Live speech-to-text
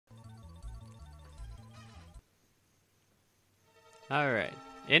Alright.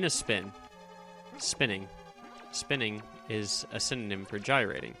 In a spin. Spinning. Spinning is a synonym for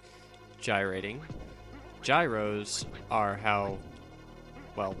gyrating. Gyrating. Gyros are how,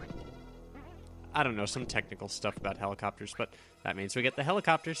 well, I don't know, some technical stuff about helicopters, but that means we get the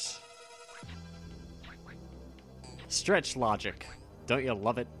helicopters. Stretch logic. Don't you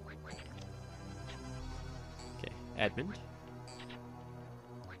love it? Okay, Edmund.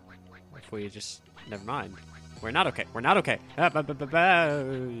 If we just... Never mind. We're not okay. We're not okay.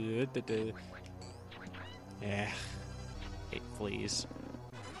 Yeah. Hate fleas.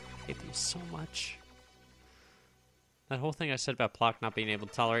 Hate them so much. That whole thing I said about Plok not being able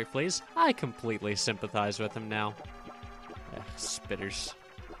to tolerate fleas, I completely sympathize with him now. Ugh, spitters.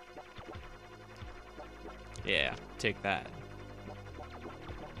 Yeah, take that.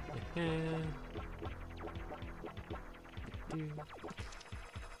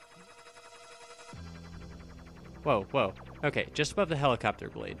 Whoa, whoa. Okay, just above the helicopter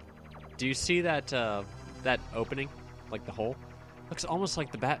blade. Do you see that, that opening? Like the hole? Looks almost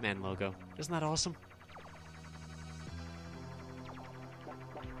like the Batman logo. Isn't that awesome?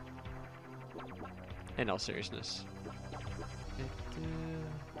 In all seriousness.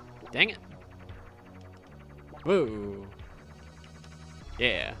 Dang it. Woo.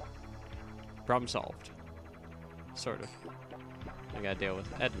 Yeah. Problem solved. Sort of. I gotta deal with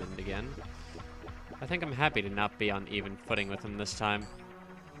Edmund again. I think I'm happy to not be on even footing with him this time.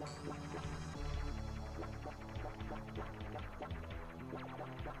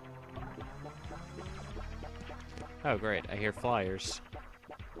 Oh great, I hear flyers.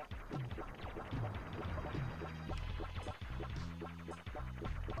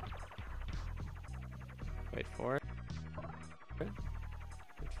 Wait for it. Wait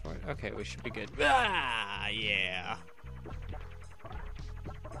for it. Okay, we should be good. Ah, yeah.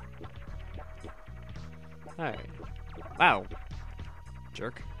 Alright. Wow.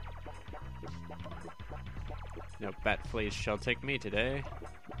 Jerk. No bat fleas shall take me today.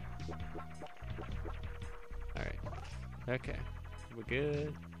 Alright. Okay. We're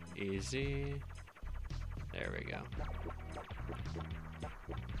good. Easy. There we go.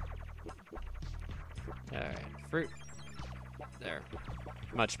 Alright. Fruit. There.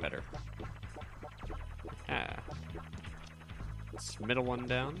 Much better. Ah. This middle one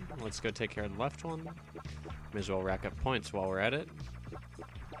down. Let's go take care of the left one. May as well rack up points while we're at it.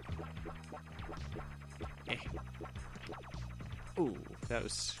 Eh. Ooh, that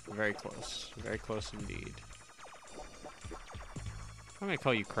was very close. Very close indeed. I'm gonna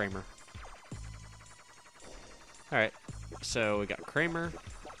call you Kramer. Alright, so we got Kramer.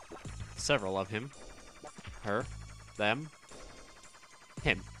 Several of him. Her. Them.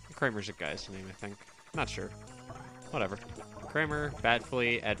 Him. Kramer's a guy's name, I think. Not sure. Whatever. Kramer,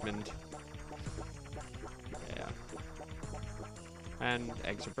 Badflea, Edmund. Yeah. And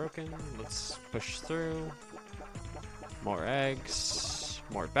eggs are broken. Let's push through. More eggs.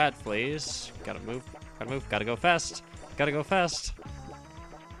 More Badfleas. Gotta move. Gotta move. Gotta go fast. Gotta go fast.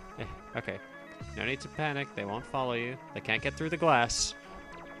 Okay. No need to panic. They won't follow you. They can't get through the glass.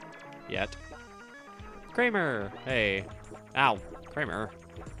 Yet. Kramer! Hey. Ow. Kramer.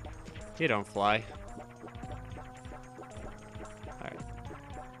 You don't fly. Alright.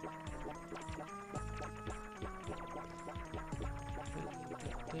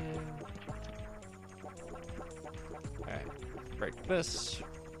 Alright. Break this.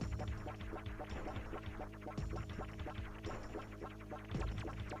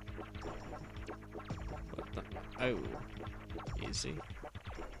 What the? Oh. Easy.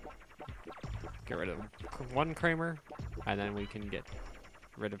 Get rid of one Kramer, and then we can get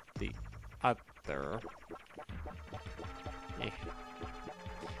rid of the other. Eh.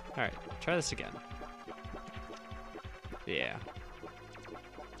 Alright, try this again. Yeah.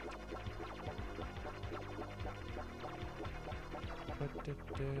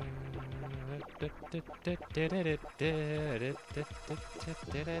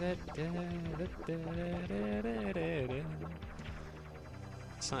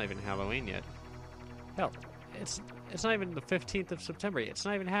 It's not even Halloween yet. Hell, it's not even the 15th of September. It's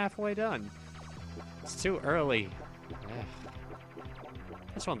not even halfway done. It's too early. Ugh.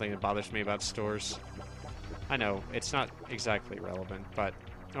 That's one thing that bothers me about stores. I know, it's not exactly relevant, but,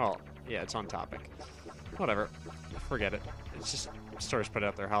 well, yeah, it's on topic. Whatever. Forget it. It's just stores put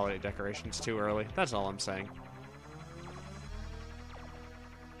out their holiday decorations too early. That's all I'm saying.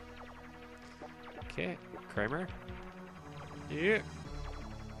 Okay, Kramer. Yeah.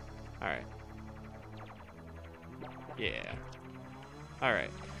 Alright. Yeah. Alright.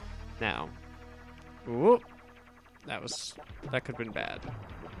 Now. Whoop. That could have been bad.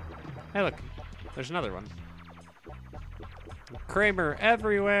 Hey, look. There's another one. Kramer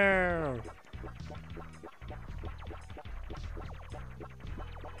everywhere!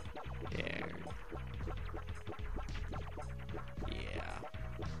 Yeah. Yeah.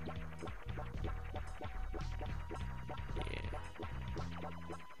 Yeah.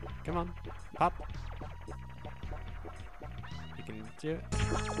 Come on, pop. You can do it.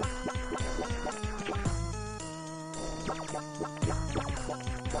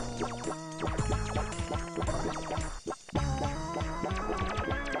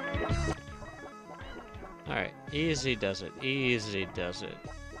 Alright, easy does it, easy does it.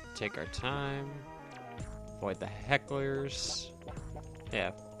 Take our time. Avoid the hecklers.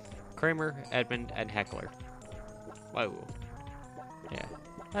 Yeah. Kramer, Edmund, and Heckler. Whoa. Yeah,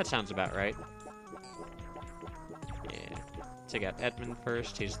 that sounds about right. Yeah. Take out Edmund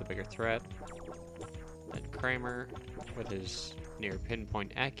first, he's the bigger threat. Then Kramer, with his near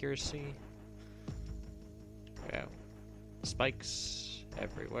pinpoint accuracy. Yeah. Spikes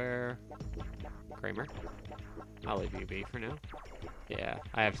everywhere. Kramer. I'll leave you be for now. Yeah,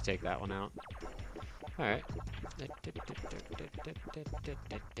 I have to take that one out. Alright.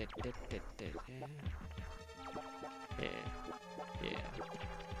 Yeah. Yeah.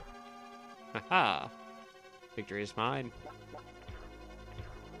 Haha! Victory is mine.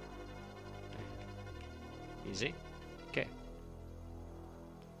 Easy. Okay.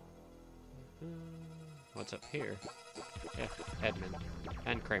 What's up here? Yeah, Edmund.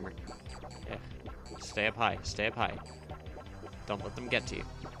 And Kramer. Yeah. Stay up high. Stay up high. Don't let them get to you.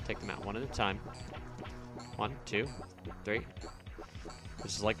 Take them out one at a time. 1, 2, 3.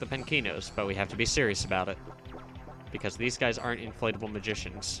 This is like the Penkinos, but we have to be serious about it. Because these guys aren't inflatable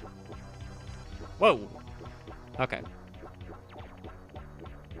magicians. Whoa! Okay.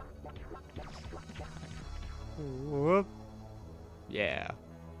 Whoop. Yeah.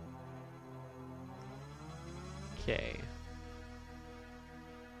 Okay.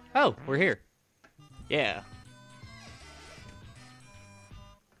 Oh, we're here. Yeah.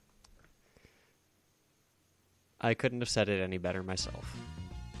 I couldn't have said it any better myself.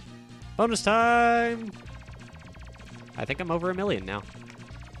 Bonus time! I think I'm over 1 million now.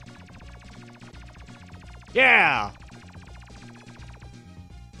 Yeah!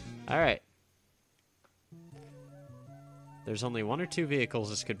 Alright. There's only 1 or 2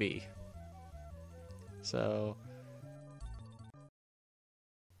 vehicles this could be. So...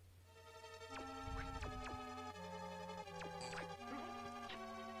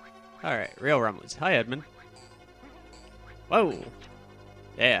 Alright, real rumblings. Hi, Edmund. Whoa!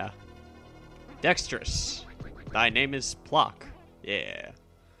 Yeah. Dexterous. Thy name is Plok. Yeah.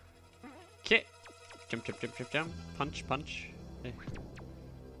 Okay. Jump, jump, jump, jump, jump. Punch, punch. Yeah.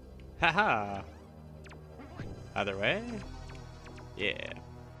 Haha! Other way? Yeah.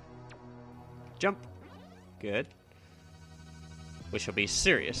 Jump. Good. We shall be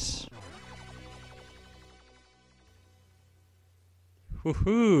serious.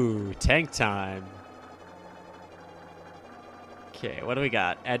 Woohoo! Tank time. Okay, what do we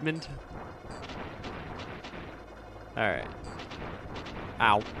got? Edmund? Alright.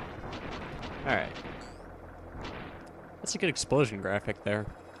 Ow. Alright. That's a good explosion graphic there.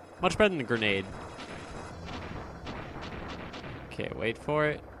 Much better than the grenade. Okay, wait for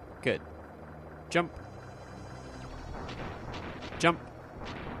it. Good. Jump. Jump.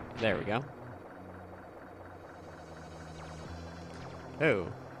 There we go. Oh,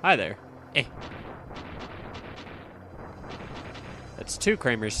 hi there. Eh. That's 2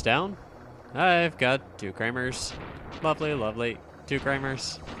 Kramers down. I've got 2 Kramers. Lovely, lovely. 2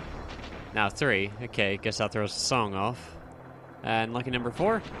 Kramers. Now 3. Okay, guess that throws the song off. And lucky number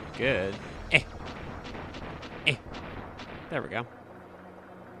 4. Good. Eh. Eh. There we go.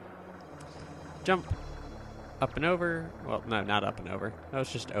 Jump. Up and over. Well, no, not up and over. That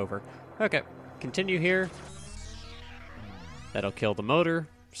was just over. Okay. Continue here. That'll kill the motor,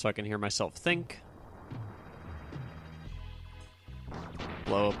 so I can hear myself think.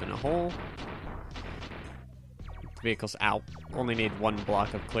 Blow open a hole. The vehicle's out. Only need 1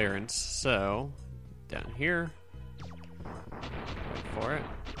 block of clearance, so... Down here. Wait for it.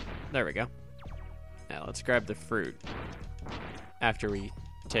 There we go. Now let's grab the fruit. After we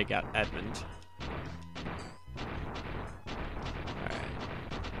take out Edmund.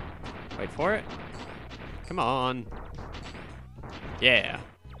 Alright. Wait for it. Come on. Yeah.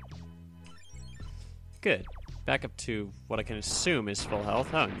 Good. Back up to what I can assume is full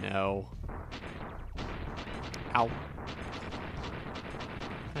health. Oh no. Ow.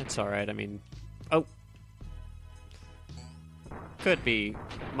 That's alright, I mean... Oh! Could be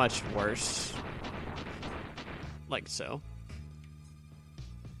much worse. Like so.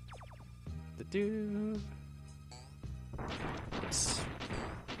 That's...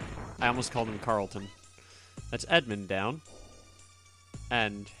 I almost called him Carlton. That's Edmund down.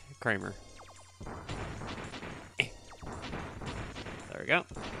 And Kramer. There we go.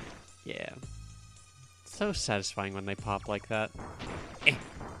 Yeah. So satisfying when they pop like that.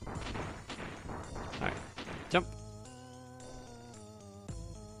 Alright. Jump.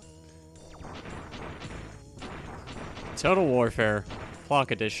 Total Warfare.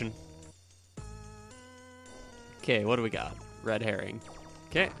 Plok edition. Okay, what do we got? Red herring.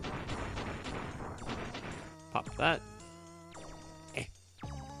 Okay. Pop that.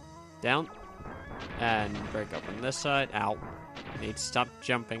 Down. And break open this side. Ow. Need to stop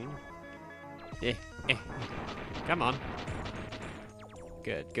jumping. Come on.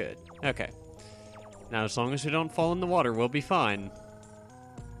 Good, good. Okay. Now, as long as we don't fall in the water, we'll be fine.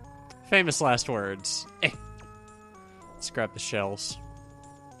 Famous last words. Let's grab the shells.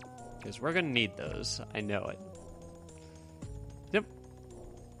 Because we're going to need those. I know it. Yep.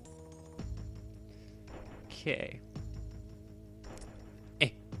 Okay.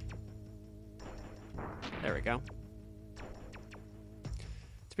 There we go.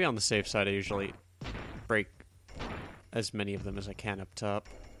 To be on the safe side, I usually break as many of them as I can up top.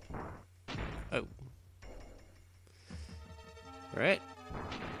 Oh. Alright.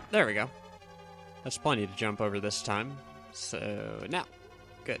 There we go. That's plenty to jump over this time. So, now.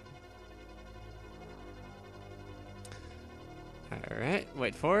 Good. Alright,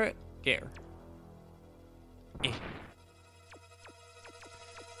 wait for it. Here.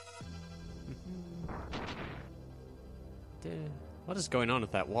 What is going on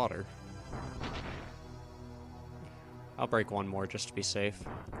with that water? I'll break one more just to be safe.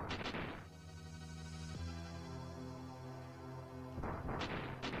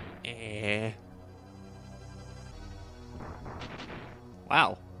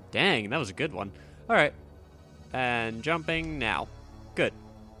 Wow. Dang, that was a good one. Alright. And jumping now. Good.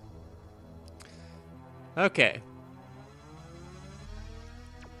 Okay.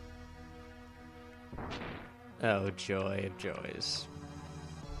 Oh, joy of joys.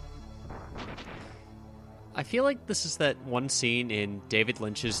 I feel like this is that one scene in David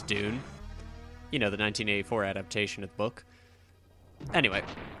Lynch's Dune. You know, the 1984 adaptation of the book. Anyway,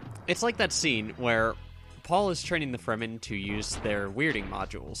 it's like that scene where Paul is training the Fremen to use their weirding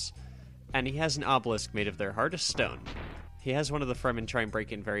modules, and he has an obelisk made of their hardest stone. He has one of the Fremen try and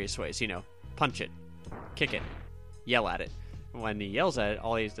break it in various ways. You know, punch it, kick it, yell at it. When he yells at it,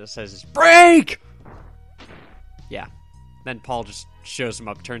 all he says is, "Break!" Yeah. Then Paul just shows him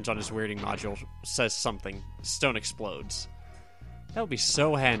up, turns on his weirding module, says something. Stone explodes. That would be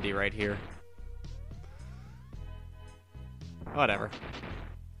so handy right here. Whatever.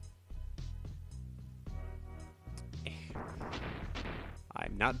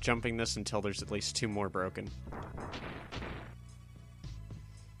 I'm not jumping this until there's at least 2 more broken.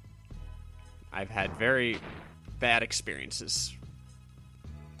 I've had very bad experiences.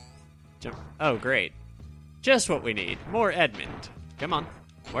 Jump. Oh, great. Just what we need. More Edmund. Come on.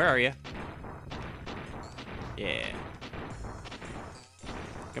 Where are you? Yeah.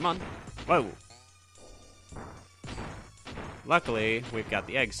 Come on. Whoa. Luckily, we've got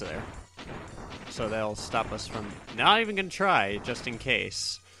the eggs there. So they'll stop us from... Not even gonna try, just in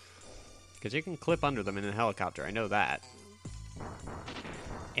case. Because you can clip under them in a helicopter. I know that.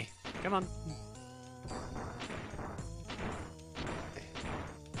 Come on.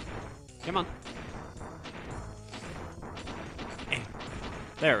 Come on.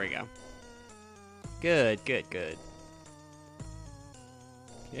 There we go. Good, good, good.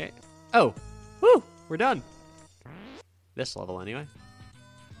 Okay. Oh! Woo! We're done! This level, anyway.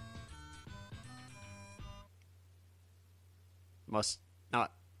 Must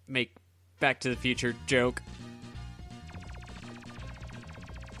not make Back to the Future joke.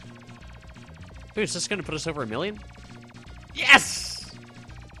 Ooh, is this gonna put us over 1 million? Yes!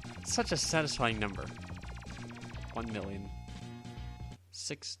 Such a satisfying number. 1 million.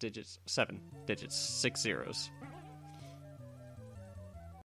 6 digits. 7 digits. 6 zeros.